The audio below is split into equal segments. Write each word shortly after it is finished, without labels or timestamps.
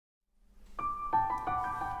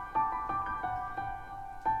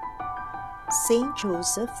Saint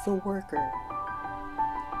Joseph the Worker.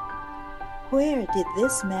 Where did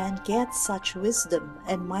this man get such wisdom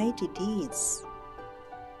and mighty deeds?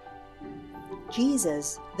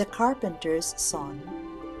 Jesus, the carpenter's son,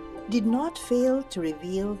 did not fail to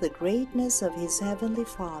reveal the greatness of his heavenly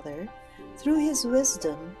Father through his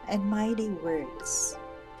wisdom and mighty works.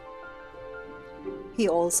 He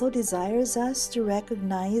also desires us to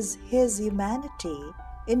recognize his humanity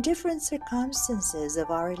in different circumstances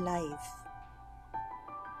of our life.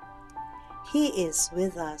 He is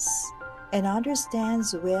with us and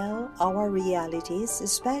understands well our realities,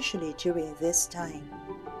 especially during this time.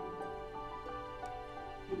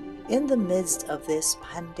 In the midst of this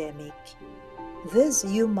pandemic, this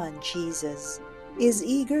human Jesus is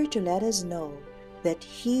eager to let us know that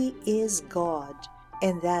he is God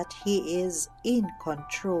and that he is in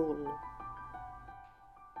control.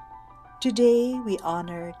 Today we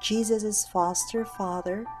honor Jesus' foster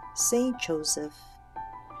father, Saint Joseph.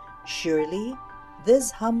 Surely,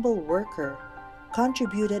 this humble worker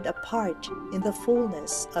contributed a part in the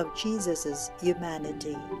fullness of Jesus'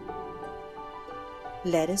 humanity.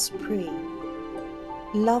 Let us pray.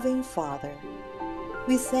 Loving Father,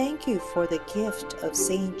 we thank you for the gift of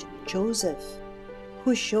Saint Joseph,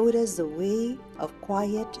 who showed us the way of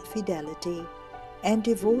quiet fidelity and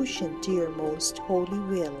devotion to your most holy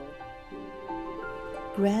will.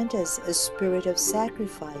 Grant us a spirit of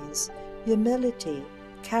sacrifice, humility,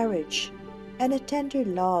 courage, and a tender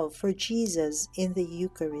love for Jesus in the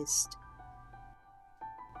Eucharist.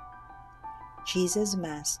 Jesus,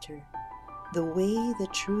 Master, the way, the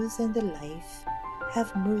truth, and the life,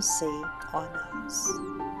 have mercy on us.